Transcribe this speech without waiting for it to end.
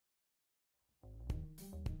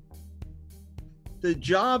The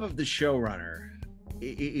job of the showrunner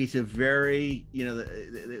is a very,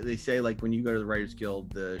 they say, like, when you go to the Writers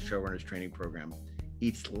Guild, the showrunners training program,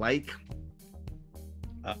 it's like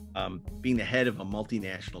being the head of a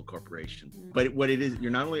multinational corporation. But what it is,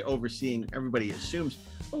 you're not only overseeing, everybody assumes,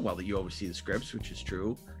 oh, well, that you oversee the scripts, which is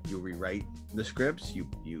true. You rewrite the scripts, you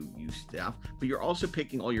staff, but you're also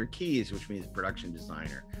picking all your keys, which means production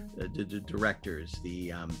designer, the directors,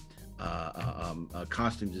 the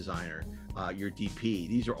costume designer, your DP.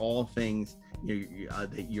 These are all things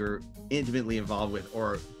that you're intimately involved with,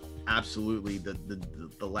 or absolutely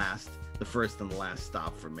the first and the last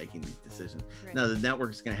stop for making these decisions. Right. Now the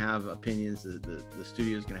network is going to have opinions, the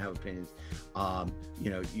studio is going to have opinions.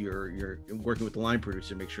 You're working with the line producer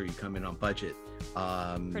to make sure you come in on budget.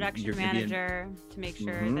 Production manager to make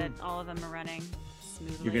sure that all of them are running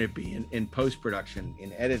smoothly. You're going to be in post-production,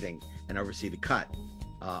 in editing, and oversee the cut.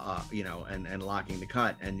 And locking the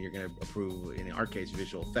cut, and you're going to approve, in our case,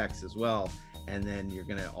 visual effects as well. And then you're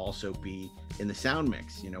going to also be in the sound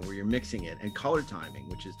mix, where you're mixing it, and color timing,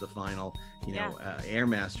 which is the final, air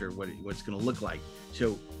master, what it's going to look like.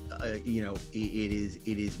 So, it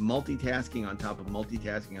is multitasking on top of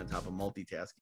multitasking on top of multitasking.